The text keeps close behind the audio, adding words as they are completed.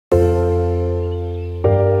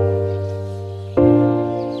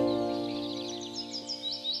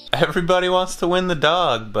Everybody wants to win the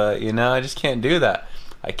dog, but you know, I just can't do that.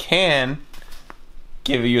 I can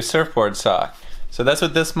give you a surfboard sock. So that's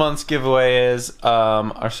what this month's giveaway is.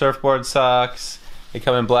 Our surfboard socks, they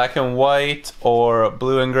come in black and white, or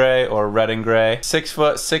blue and gray, or red and gray. 6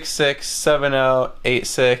 foot, 6'6", 7'0",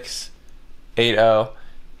 8'6", 8'0",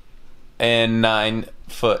 and 9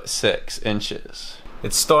 foot 6 inches.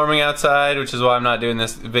 It's storming outside, which is why I'm not doing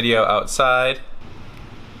this video outside.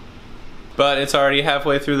 But it's already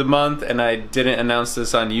halfway through the month, and I didn't announce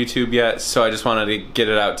this on YouTube yet, so I just wanted to get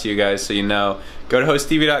it out to you guys so you know. Go to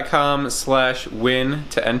hoststevie.com/win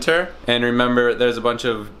to enter, and remember there's a bunch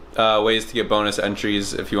of ways to get bonus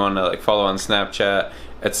entries if you want to like follow on Snapchat,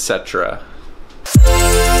 etc.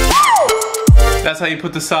 That's how you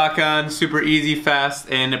put the sock on. Super easy, fast,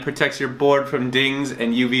 and it protects your board from dings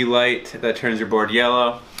and UV light that turns your board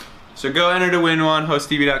yellow. So go enter to win one,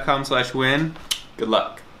 hoststevie.com/win. Good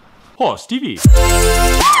luck. Oh, Stevie.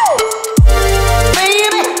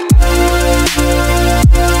 Baby.